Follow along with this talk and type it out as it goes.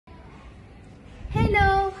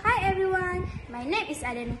Hello, hi everyone. My name is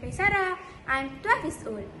Alya Qaisara. I'm 12 years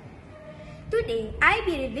old. Today, I'll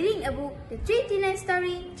be revealing a book, The 29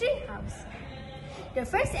 Story Tree House. The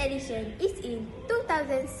first edition is in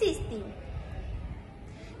 2016.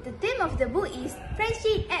 The theme of the book is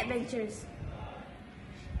Friendship Adventures.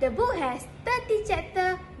 The book has 30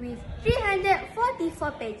 chapters with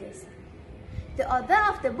 344 pages. The author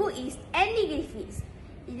of the book is Andy Griffiths,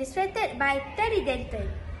 illustrated by Terry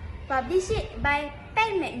Denton, published by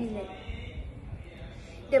Penn Macmillan.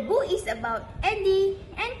 The book is about Andy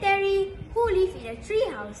and Terry who live in a tree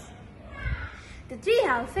house. The tree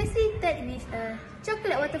house facilitated with a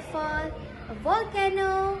chocolate waterfall, a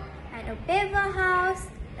volcano, and a beaver house,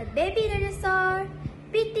 a baby dinosaur,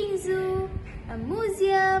 petting zoo, a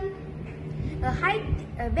museum,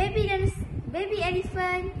 a baby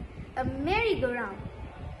elephant, a merry-go-round,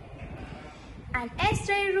 an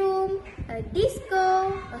X-ray room, a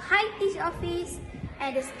disco, a high-tech office,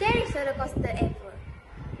 and the scariest roller coaster ever.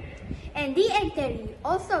 Andy and Terry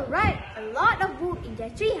also write a lot of books in their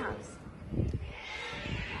treehouse.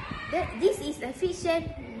 This is a fiction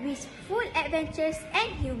with full adventures and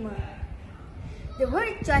humor. The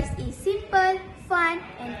word choice is simple, fun,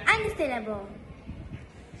 and understandable.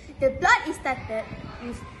 The plot is started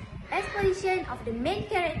with exposition of the main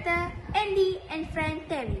character, Andy, and friend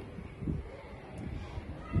Terry.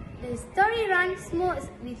 The story runs smooth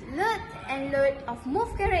with loads and loads of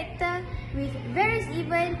moved characters with various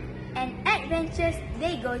events and adventures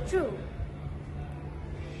they go through.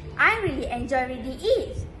 I really enjoy reading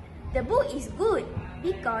it. The book is good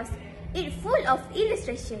because it's full of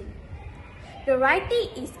illustration. The writing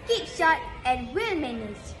is kept short and well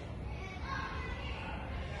managed.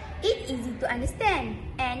 It's easy to understand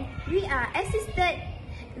and we are assisted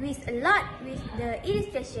with a lot with the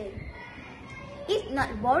illustration. It's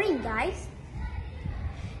not boring, guys.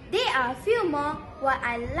 There are a few more what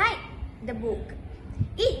I like the book.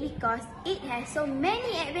 It's because it has so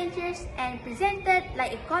many adventures and presented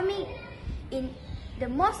like a comic in the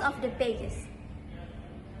most of the pages.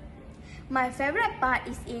 My favorite part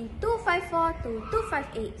is in 254 to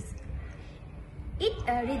 258. It's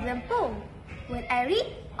a rhythm poem. When I read,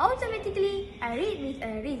 automatically I read with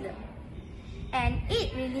a rhythm. And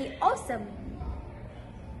it's really awesome.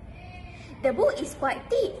 The book is quite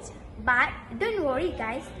thick, but don't worry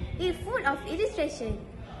guys, it's full of illustration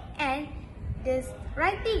and the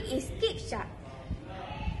writing is kept sharp.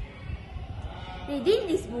 Reading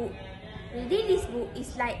this book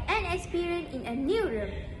is like an experience in a new room.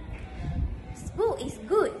 This book is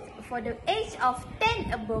good for the age of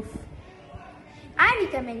 10 above. I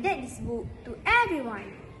recommended this book to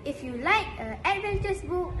everyone. If you like an adventurous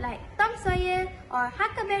book like Tom Sawyer or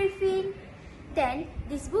Huckleberry Finn, then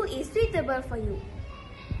this book is suitable for you.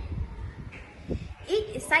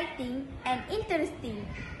 It's exciting and interesting.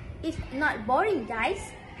 It's not boring, guys.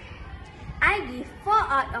 I give 4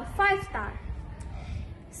 out of 5 stars.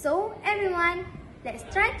 So everyone, let's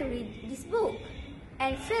try to read this book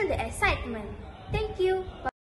and feel the excitement. Thank you.